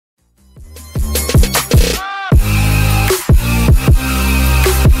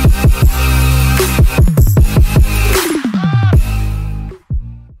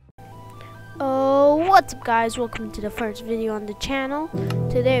guys, welcome to the first video on the channel.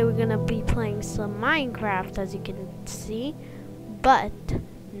 Today we're gonna be playing some Minecraft, as you can see, but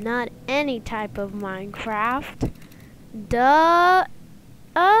not any type of Minecraft. The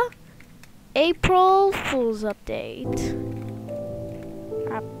April Fool's update.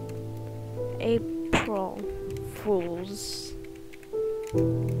 April Fool's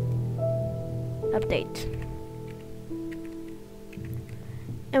update.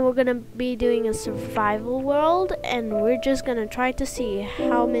 And we're gonna be doing a survival world, and we're just gonna try to see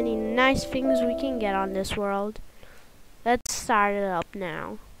how many nice things we can get on this world. Let's start it up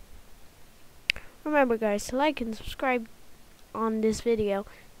now. Remember guys, to like and subscribe on this video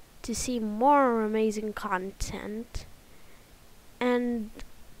to see more amazing content, and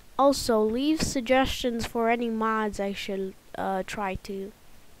also leave suggestions for any mods I should try to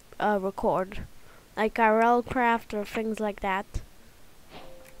record, like IRL craft or things like that.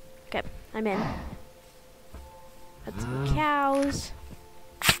 Okay, I'm in. Got some cows.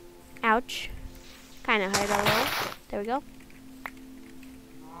 Ouch. Kinda hurt a little. There we go.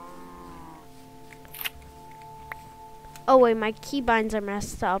 Oh wait, my keybinds are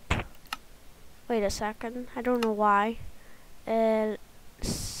messed up. Wait a second. I don't know why.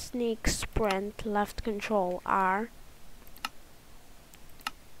 Sneak, sprint, left control, R.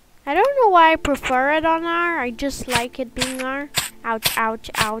 I don't know why I prefer it on R. I just like it being R. Ouch,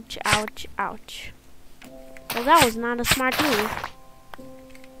 ouch, ouch, ouch, ouch. Well, that was not a smart move.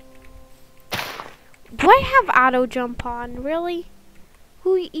 Do I have auto jump on? Really?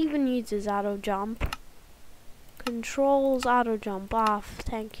 Who even uses auto jump? Controls auto jump off.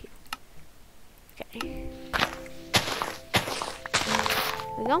 Thank you. Okay.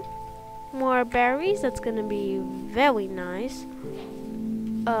 There we go. More berries. That's gonna be very nice.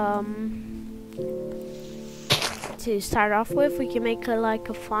 To start off with, we can make like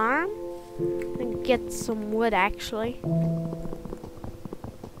a farm and get some wood actually.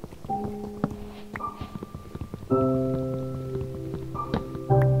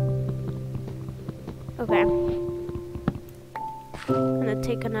 Okay. I'm gonna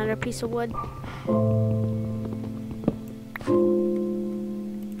take another piece of wood.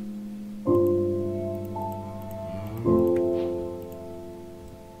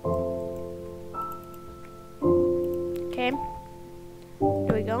 Okay,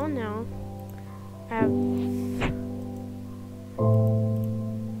 here we go. Now I have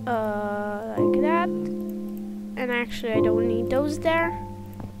like that, and actually I don't need those there.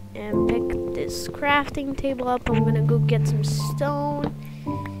 And pick this crafting table up. I'm gonna go get some stone,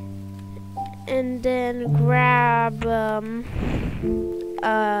 and then grab a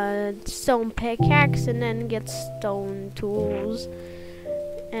stone pickaxe, and then get stone tools,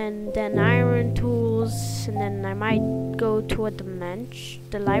 and then iron tools, and then I might go to a dimension,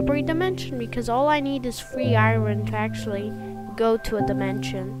 the library dimension, because all I need is 3 iron to actually go to a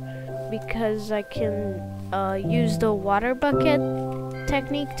dimension, because I can use the water bucket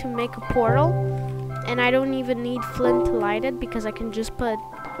technique to make a portal, and I don't even need flint to light it, because I can just put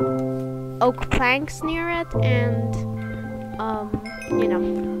oak planks near it and you know,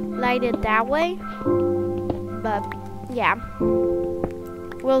 light it that way. But yeah,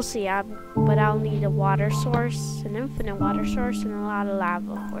 we'll see. But I'll need a water source, an infinite water source, and a lot of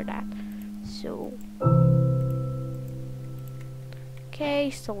lava for that. So okay,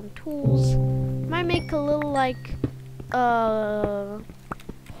 stone tools. Might make a little like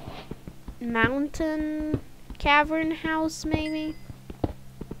mountain cavern house maybe.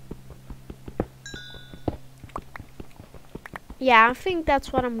 Yeah, I think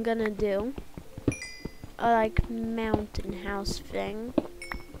that's what I'm gonna do. A like mountain house thing.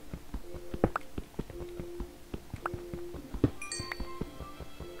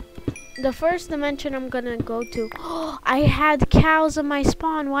 The first dimension I'm gonna go to. I had cows on my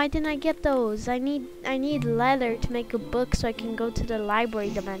spawn. Why didn't I get those? I need leather to make a book so I can go to the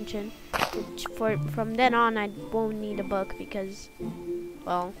library dimension. From then on, I won't need a book, because,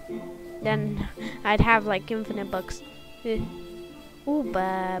 well, then I'd have like infinite books. Ooh,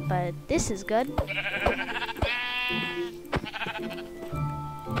 but this is good.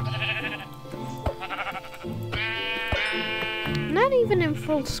 Not even in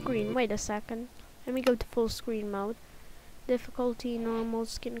full screen. Wait a second. Let me go to full screen mode. Difficulty, normal,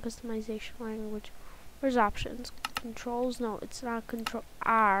 skin customization, language. Where's options? Controls? No, it's not control.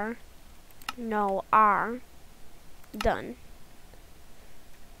 R. No, R. Done.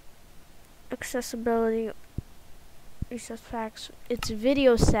 Accessibility. Reset facts. It's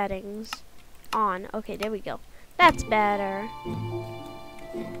video settings. On. Okay, there we go. That's better.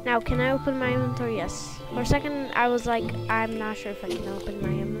 Now, can I open my inventory? Yes. For a second, I was like, I'm not sure if I can open my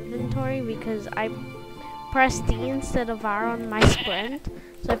inventory, because I pressed D instead of R on my sprint,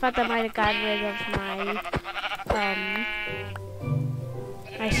 so I thought that might have gotten rid of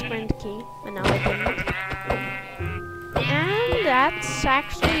my sprint key, but no, it didn't. And that's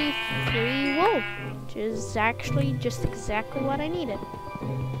actually 3 wool, which is actually just exactly what I needed.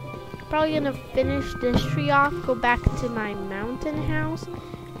 Probably gonna finish this tree off, go back to my mountain house,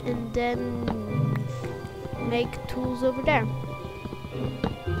 and then make tools over there.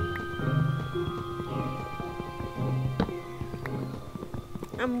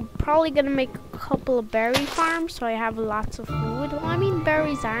 I'm probably gonna make a couple of berry farms so I have lots of food. Well, I mean,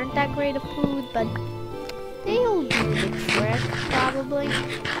 berries aren't that great of food, but they'll do the trick, probably.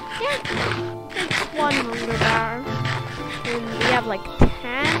 Yeah, it's 1 hunger bar. And we have like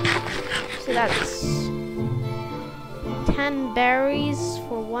 10, so that's 10 berries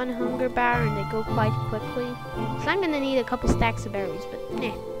for 1 hunger bar, and they go quite quickly. So I'm gonna need a couple stacks of berries, but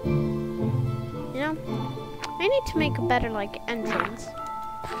eh. You know, I need to make a better like entrance.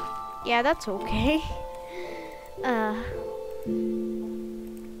 Yeah, that's okay.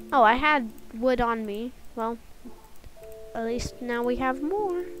 Oh, I had wood on me. Well, at least now we have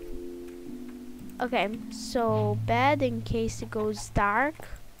more. Okay, so bed in case it goes dark.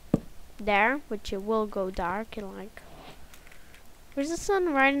 There, which it will go dark in like... Where's the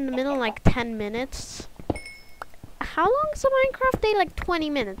sun? Right in the middle, like 10 minutes. How long is a Minecraft day? Like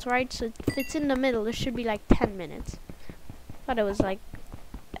 20 minutes, right? So if it's in the middle, it should be like 10 minutes.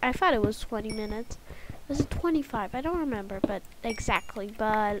 I thought it was 20 minutes. Was it 25? I don't remember, but exactly.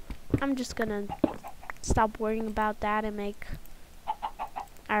 But I'm just gonna stop worrying about that and make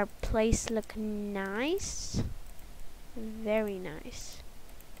our place look nice. Very nice.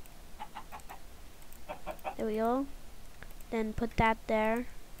 There we go. Then put that there.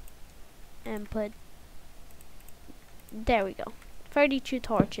 And put... There we go. 32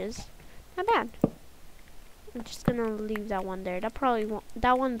 torches. Not bad. I'm just gonna leave that one there.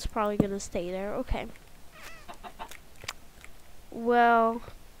 That one's probably gonna stay there. Okay. Well,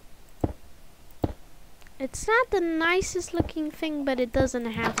 it's not the nicest looking thing, but it doesn't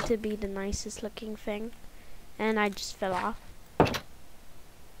have to be the nicest looking thing. And I just fell off.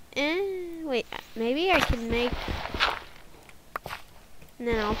 Wait, maybe I can make... And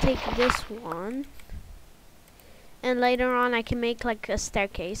then I'll take this one. And later on I can make like a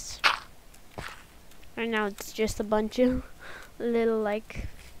staircase. Right now it's just a bunch of little like...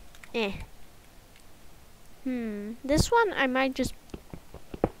 This one I might just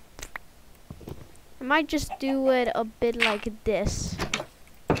do it a bit like this.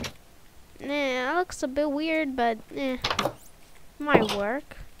 It looks a bit weird, but might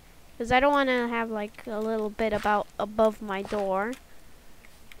work. Because I don't want to have like a little bit above my door.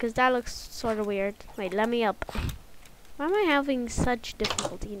 Because that looks sort of weird. Wait, let me up. Why am I having such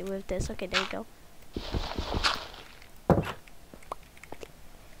difficulty with this? Okay, there you go.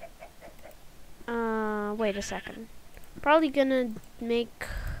 Wait a second. Probably gonna make...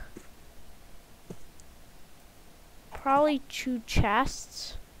 Probably 2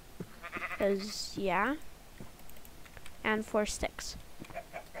 chests. Because, yeah. And 4 sticks.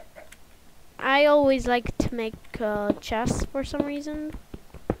 I always like to make chests for some reason.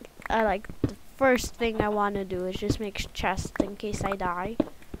 The first thing I want to do is just make chests in case I die.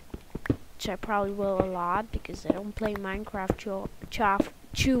 Which I probably will a lot because I don't play Minecraft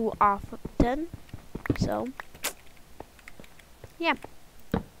too often. So, yeah.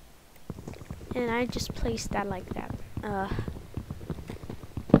 And I just placed that like that.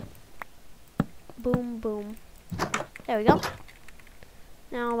 Boom, boom. There we go.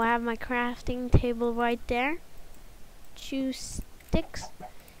 Now I have my crafting table right there. 2 sticks.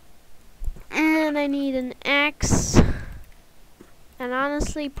 And I need an axe. And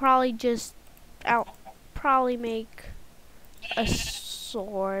honestly, I'll probably make a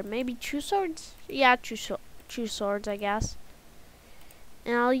sword. Maybe 2 swords? Yeah, 2 swords, I guess.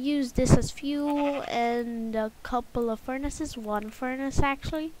 And I'll use this as fuel and a couple of furnaces. 1 furnace,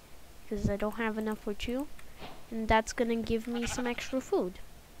 actually. Because I don't have enough for 2. And that's gonna give me some extra food.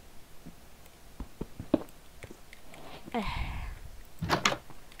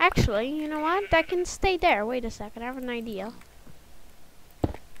 Actually, you know what? That can stay there. Wait a second, I have an idea.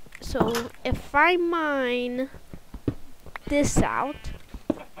 So, if I mine this out,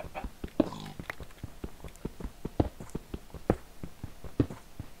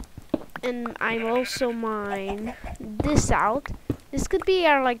 and I also mine this out, this could be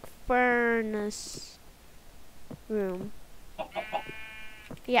our like furnace room.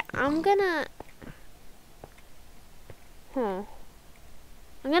 Yeah, I'm gonna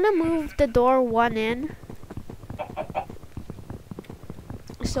move the door 1 in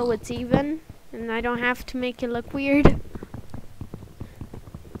so it's even, And I don't have to make it look weird.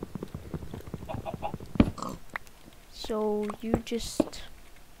 So you just,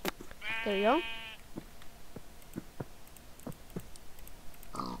 there you go.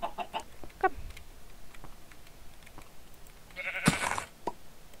 Come.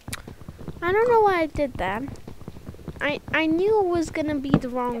 I don't know why I did that. I knew it was gonna be the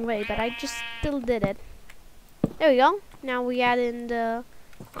wrong way, but I just still did it. There we go. Now we add in the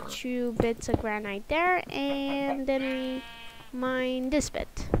 2 bits of granite there, and then we mine this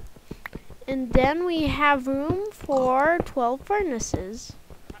bit. And then we have room for 12 furnaces.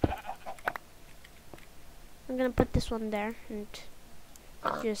 I'm gonna put this one there and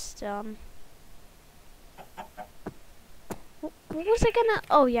just what was I gonna,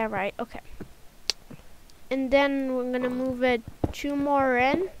 oh yeah, right, okay. And then we're gonna move it 2 more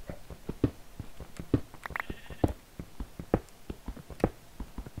in.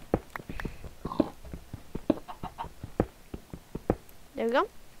 There we go.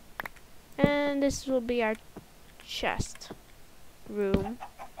 And this will be our chest room.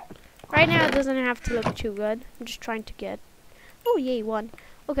 Right now it doesn't have to look too good. I'm just trying to get, oh yay, 1.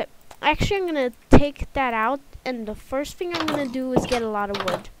 Okay, actually I'm gonna take that out, and the first thing I'm gonna do is get a lot of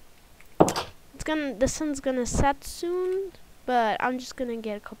wood. The sun's gonna set soon, but I'm just gonna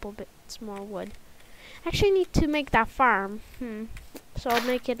get a couple bits more wood. Actually, I need to make that farm. So I'll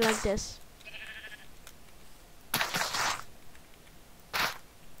make it like this.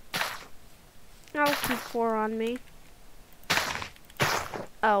 I'll keep 4 on me.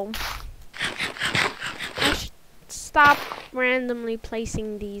 Oh. I should stop randomly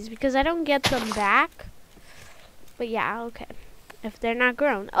placing these because I don't get them back. But yeah, okay. If they're not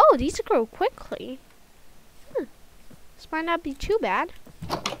grown. Oh, these grow quickly. This might not be too bad.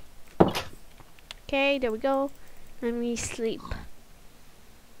 Okay, there we go. Let me sleep.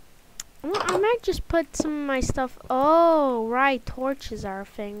 Well, I might just put some of my stuff. Oh, right. Torches are a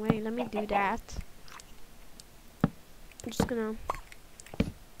thing. Wait, let me do that. I'm just gonna.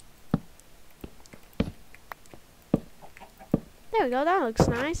 There we go. That looks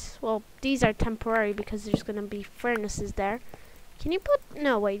nice. Well, these are temporary because there's gonna be furnaces there. Can you put,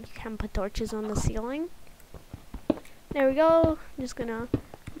 no wait, you can't put torches on the ceiling. There we go. I'm just gonna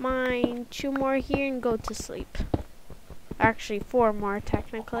mine 2 more here and go to sleep. Actually 4 more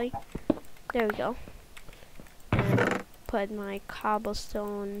technically. There we go. And put my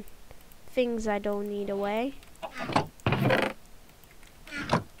cobblestone things I don't need away. Okay.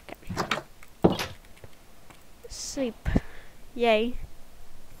 Sleep. Yay.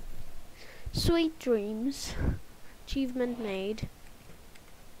 Sweet dreams. Achievement made.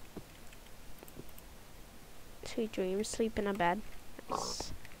 Sweet dreams. Sleep in a bed.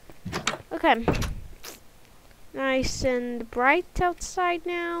 Nice. Okay. Nice and bright outside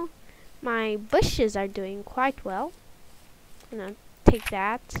now. My bushes are doing quite well. I'm gonna take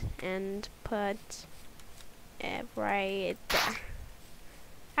that and put it right there.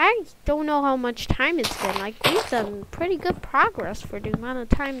 I don't know how much time it's been. Like, we've done pretty good progress for the amount of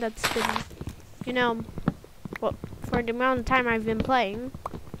time that's been, you know, well, for the amount of time I've been playing.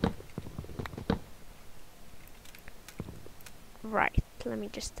 Right, let me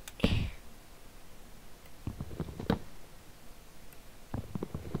just...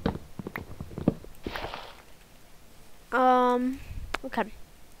 okay.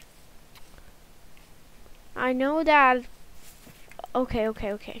 I know that...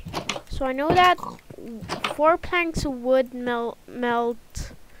 Okay. So I know that 4 planks of wood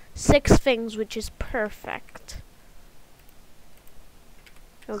melt 6 things, which is perfect.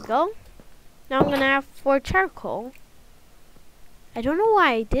 There we go. Now I'm gonna have 4 charcoal. I don't know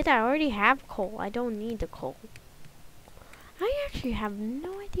why I did. I already have coal. I don't need the coal. I actually have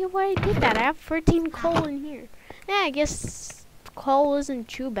no idea why I did that. I have 13 coal in here. Yeah, I guess coal isn't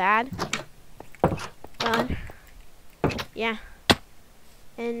too bad. But yeah.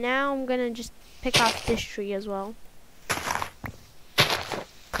 And now I'm gonna just pick off this tree as well.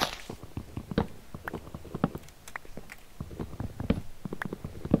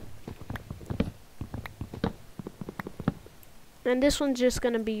 And this one's just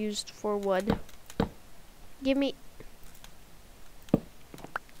gonna be used for wood. Gimme.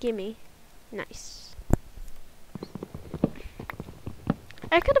 Nice.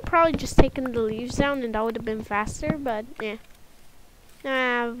 I could have probably just taken the leaves down and that would have been faster, but yeah. Now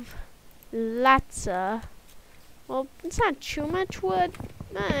I have lots of, well, it's not too much wood.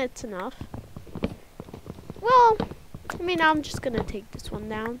 It's enough. Well, I mean, I'm just gonna take this one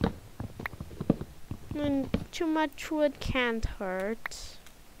down. And too much wood can't hurt.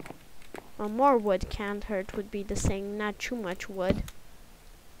 Well, more wood can't hurt would be the saying, not too much wood.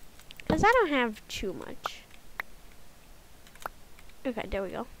 Because I don't have too much. Okay, there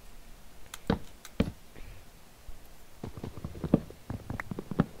we go.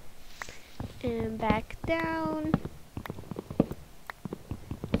 And back down.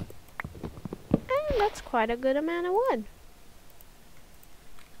 And that's quite a good amount of wood.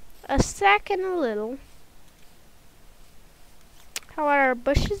 A stack and a little. How are our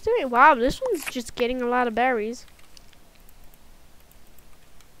bushes doing? Wow, this one's just getting a lot of berries.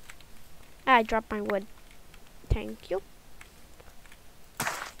 I dropped my wood. Thank you.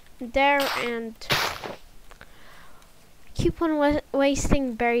 There, and keep on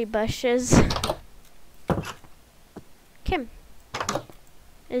wasting berry bushes. Kim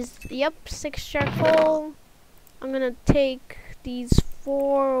is, yep, 6 charcoal. I'm gonna take these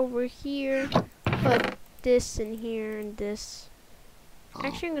 4 over here, put this in here and this.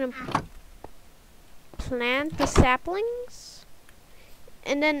 Actually, I'm gonna plant the saplings,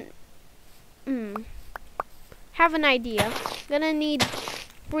 and then have an idea. Gonna need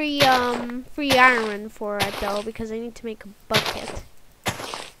free iron for it though, because I need to make a bucket.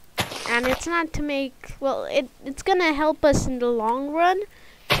 And it's not to make, well, it's gonna help us in the long run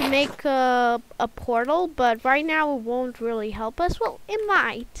to make a portal, but right now it won't really help us. Well, it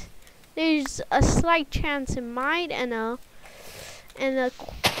might. There's a slight chance it might, and a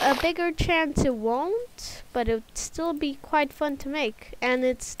bigger chance it won't, but it would still be quite fun to make. And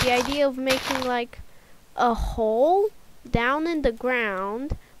it's the idea of making like a hole down in the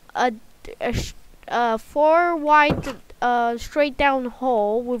ground, a 4 wide straight down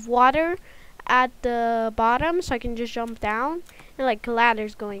hole with water at the bottom, so I can just jump down, and like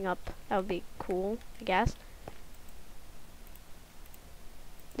ladders going up. That would be cool, I guess.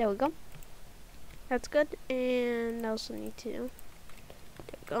 There we go. That's good. And I also need to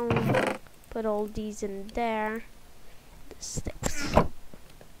go put all these in there. The sticks.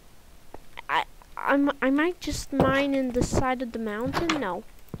 I might just mine in the side of the mountain. No.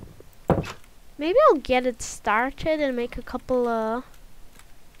 Maybe I'll get it started and make a couple of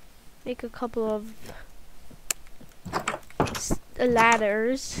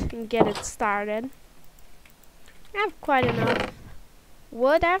ladders and get it started. I have quite enough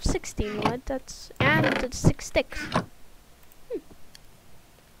wood. I have 16 wood. And 6 sticks.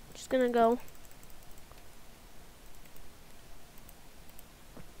 Just gonna go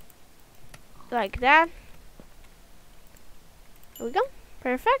like that. There we go.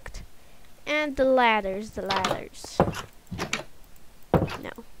 Perfect. And the ladders.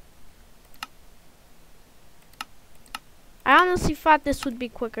 No. I honestly thought this would be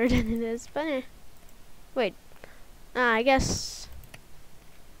quicker than it is, but wait. I guess.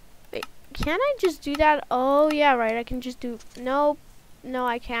 Wait, can I just do that? Oh yeah, right. I can just do. Nope. No,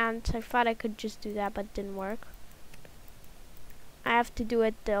 I can't. I thought I could just do that, but it didn't work. I have to do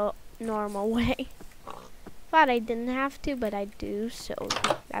it the normal way. Thought I didn't have to, but I do, so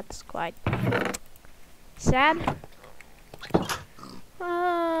that's quite sad.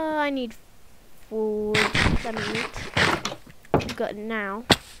 I need food. Let me eat. Good now.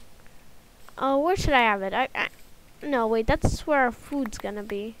 Oh, where should I have it? No, wait, that's where our food's gonna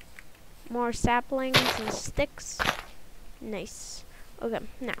be. More saplings and sticks. Nice. Okay,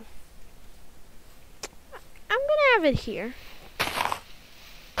 now. I'm gonna have it here.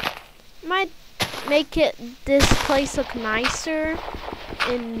 Might make this place look nicer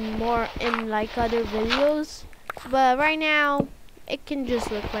in like other videos, but right now it can just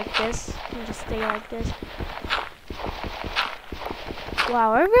look like this. It can just stay like this.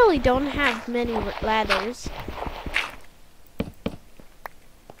 Wow, I really don't have many ladders.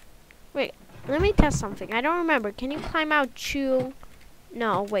 Wait, let me test something. I don't remember. Can you climb out chew?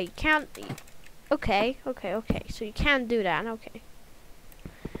 No, wait, can't. Okay. So you can't do that. Okay.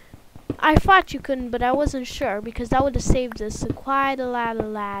 I thought you couldn't, but I wasn't sure, because that would have saved us quite a lot of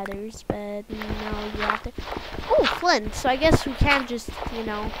ladders. But no, you have to. Oh, flint. So I guess we can't just, you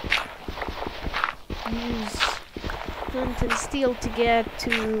know, use flint and steel to get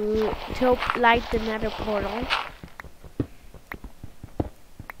to help light the nether portal.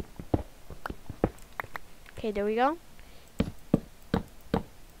 Okay, there we go.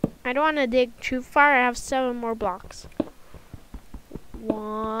 I don't want to dig too far. I have 7 more blocks.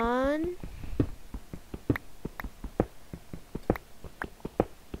 1,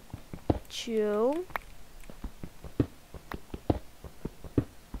 2,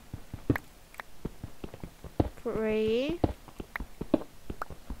 3,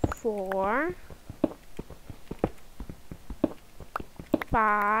 4,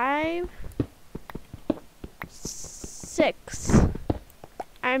 5, 6.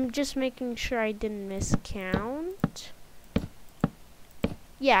 I'm just making sure I didn't miscount.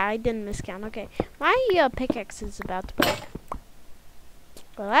 Yeah, I didn't miscount. Okay, my pickaxe is about to break.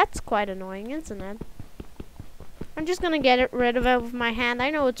 Well, that's quite annoying, isn't it? I'm just gonna get rid of it with my hand.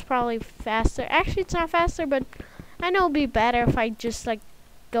 I know it's probably faster. Actually, it's not faster, but I know it'd be better if I just like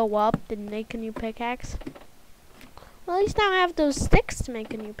go up and make a new pickaxe. Well, at least now I have those sticks to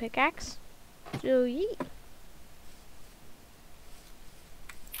make a new pickaxe. So, yeah.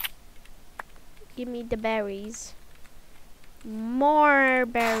 Give me the berries. More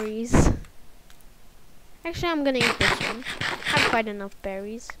berries. Actually, I'm gonna eat this one. I have quite enough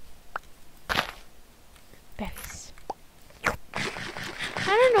berries. Berries. I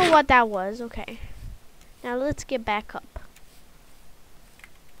don't know what that was. Okay. Now let's get back up.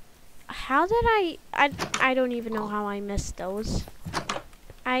 How did I don't even know how I missed those.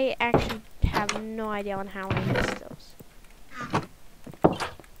 I actually have no idea on how I missed those.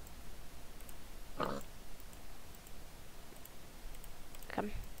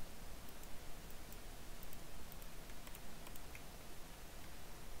 Come.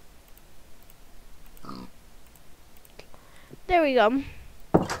 There we go.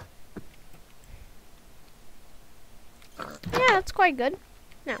 Yeah, that's quite good.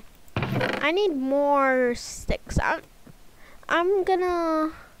 Now, I need more sticks. I'm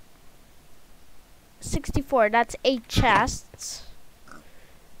gonna 64. That's 8 chests.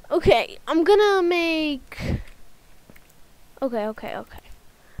 Okay, I'm gonna make. Okay.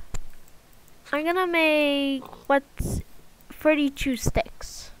 I'm gonna make what's 32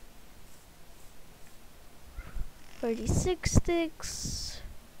 sticks. 36 sticks.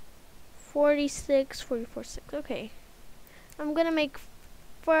 46, 44 sticks. Okay. I'm gonna make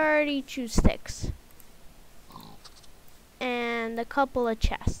 32 sticks. And a couple of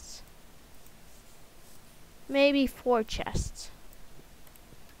chests. Maybe 4 chests.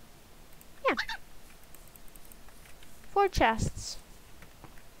 Yeah. 4 chests.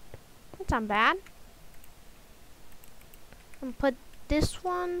 That's not bad. I'm gonna put this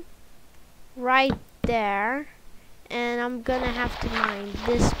one right there. And I'm gonna have to mine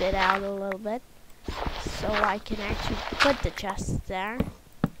this bit out a little bit. So I can actually put the chests there.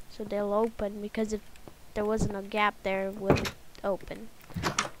 So they'll open, because if there wasn't a gap there, it wouldn't open.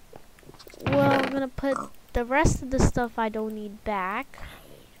 Well, I'm gonna put the rest of the stuff I don't need back.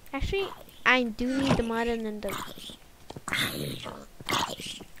 Actually, I do need the mud and then the...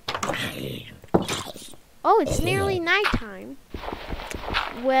 Oh, it's nearly nighttime.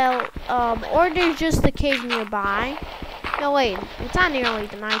 Well, or there's just a cave nearby. No, wait, it's not nearly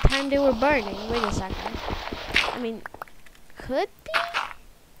the nighttime. They were burning. Wait a second. I mean, could be?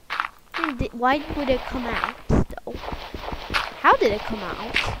 I mean, why would it come out, though? How did it come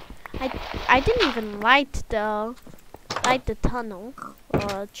out? I didn't even light the tunnel.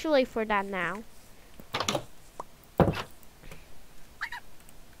 Too late for that now.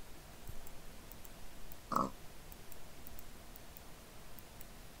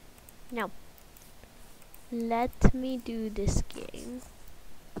 No. Let me do this game.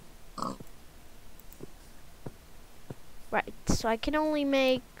 Right, so I can only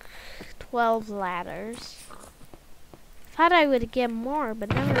make 12 ladders. Thought I would get more,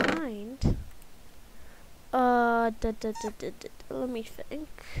 but never mind. Let me think.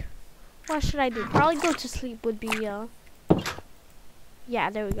 What should I do? Probably go to sleep would be, yeah,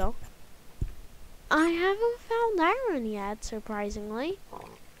 there we go. I haven't found iron yet, surprisingly.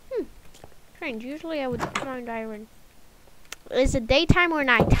 Strange. Usually I would find iron. Is it daytime or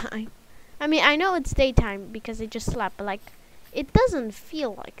nighttime? I mean, I know it's daytime because I just slept, but like, it doesn't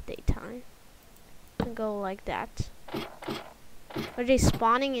feel like daytime. I can go like that. Are they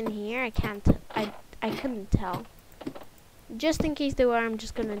spawning in here? I can't. I couldn't tell. Just in case they were, I'm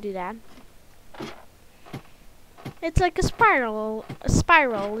just gonna do that. It's like a spiral. A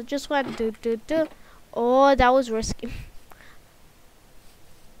spiral. It just went do. Oh, that was risky.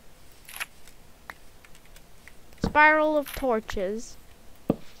 Spiral of torches.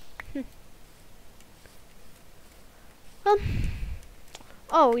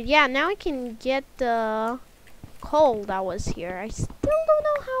 Oh yeah, now I can get the coal that was here. I still don't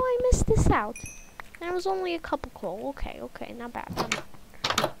know how I missed this out. There was only a couple coal. Okay, not bad.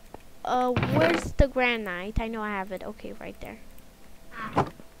 Where's the granite? I know I have it. Okay, right there.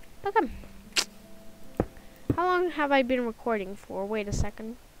 Okay. How long have I been recording for? Wait a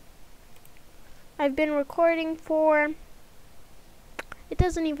second. I've been recording for... It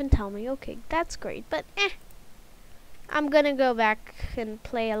doesn't even tell me. Okay, that's great, but I'm gonna go back and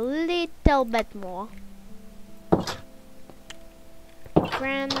play a little bit more.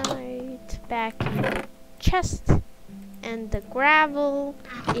 Granite back in the chest. And the gravel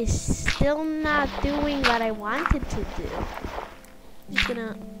is still not doing what I wanted to do. Just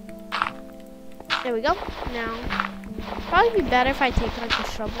gonna. There we go. Now, probably be better if I take like a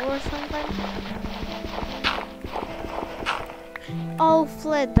shovel or something. Oh,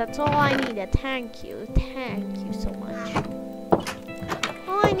 flint. That's all I needed. Thank you. Thank you so much.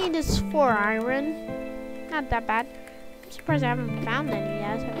 All I need is 4 iron. Not that bad. I'm surprised I haven't found any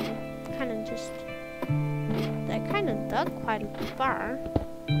yet. I mean, kind of just. I kind of dug quite far.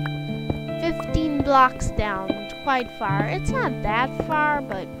 15 blocks down. Quite far. It's not that far,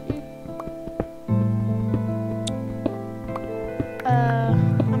 but.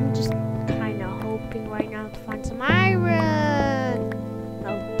 I'm just kind of hoping right now to find some iron.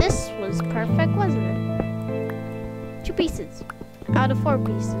 Oh, this was perfect, wasn't it? 2 pieces out of 4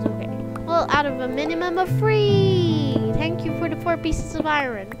 pieces. Okay. Well, out of a minimum of 3. Thank you for the 4 pieces of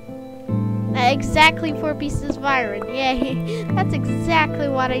iron. Exactly 4 pieces of iron. Yay. That's exactly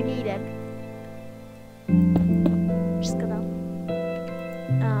what I needed. Just gonna.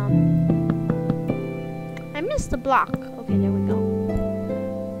 I missed the block. Okay, there we go.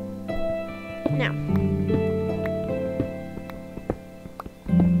 Now.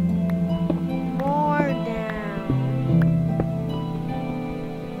 More down.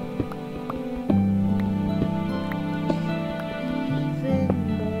 Even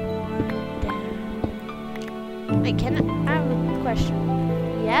more down. Wait, I have a question.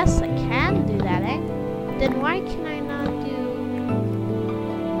 Yes, I can do that, eh? Then why can I not do...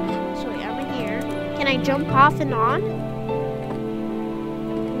 Sorry, I'm here. Can I jump off and on?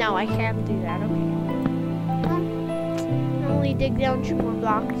 No, I can't do that. Okay. Only dig down 2 more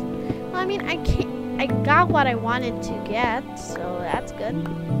blocks. Well, I mean, I got what I wanted to get, so that's good.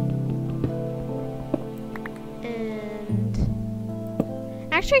 And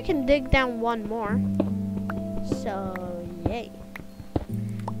actually, I can dig down 1 more. So yay!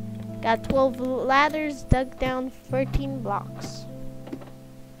 Got 12 ladders, dug down 13 blocks.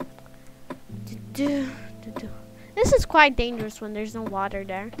 This is quite dangerous when there's no water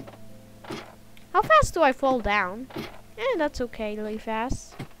there. How fast do I fall down? That's okay, really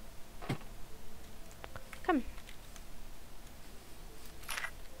fast. Come.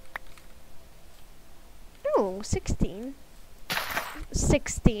 No, 16.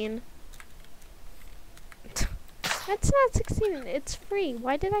 16. That's not 16, it's free.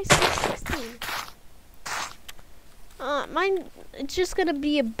 Why did I say 16? Mine, it's just gonna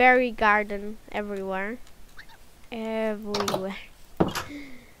be a berry garden everywhere. Everywhere.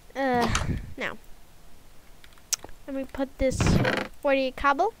 Now. Let me put this 48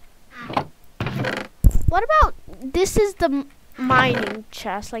 cobble. What about, this is the mining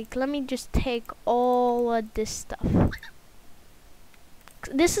chest. Like, let me just take all of this stuff.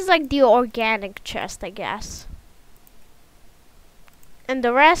 This is like the organic chest, I guess. And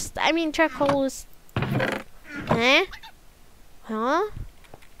the rest, I mean, charcoal is... Huh? Huh?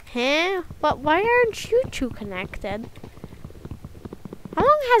 Huh? But why aren't you 2 connected? How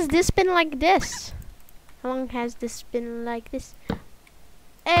long has this been like this? How long has this been like this?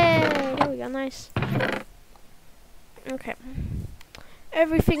 Hey, there we go, nice. Okay.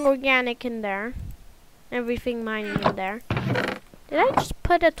 Everything organic in there. Everything mining in there. Did I just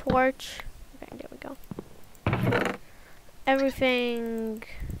put a torch? Okay, there we go. Everything.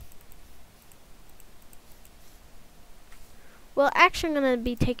 Well, actually, I'm gonna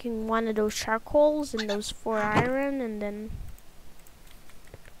be taking 1 of those charcoals and those 4 iron, and then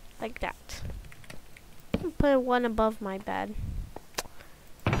like that. Put 1 above my bed.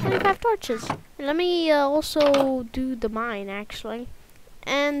 25 torches. And let me also do the mine, actually.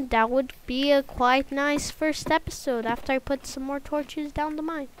 And that would be a quite nice first episode after I put some more torches down the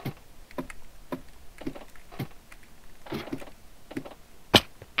mine.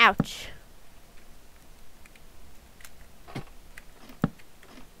 Ouch.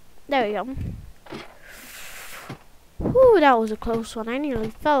 There we go. Whew, that was a close one. I nearly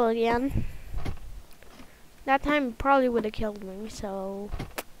fell again. That time it probably would have killed me, so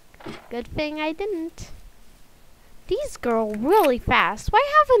good thing I didn't. These grow really fast. Why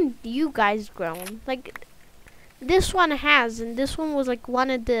haven't you guys grown? Like, this one has, and this one was like one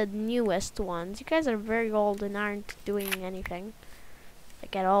of the newest ones. You guys are very old and aren't doing anything.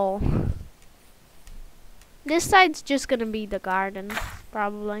 Like, at all. This side's just gonna be the garden,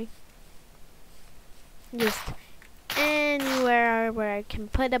 probably. Just anywhere where I can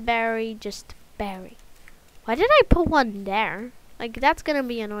put a berry, just berry. Why did I put 1 there? Like, that's gonna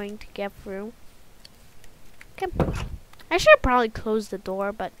be annoying to get through. Okay. I should have probably closed the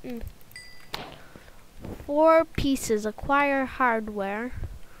door, but 4 pieces, acquire hardware.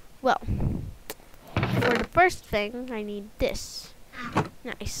 Well, for the first thing, I need this.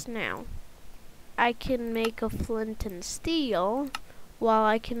 Nice. Now, I can make a flint and steel, While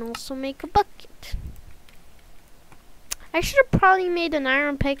I can also make a bucket. I should have probably made an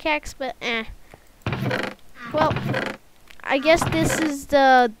iron pickaxe, but well, I guess this is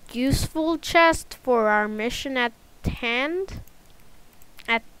the useful chest for our mission at hand.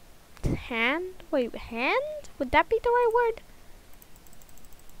 At hand? Wait, hand? Would that be the right word?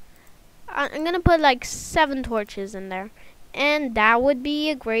 I'm gonna put like 7 torches in there. And that would be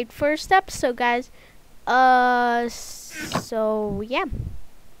a great first step. So guys, so yeah.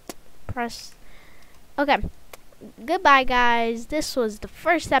 Press. Okay. Goodbye guys. This was the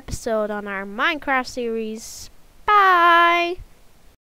first episode on our Minecraft series. Bye.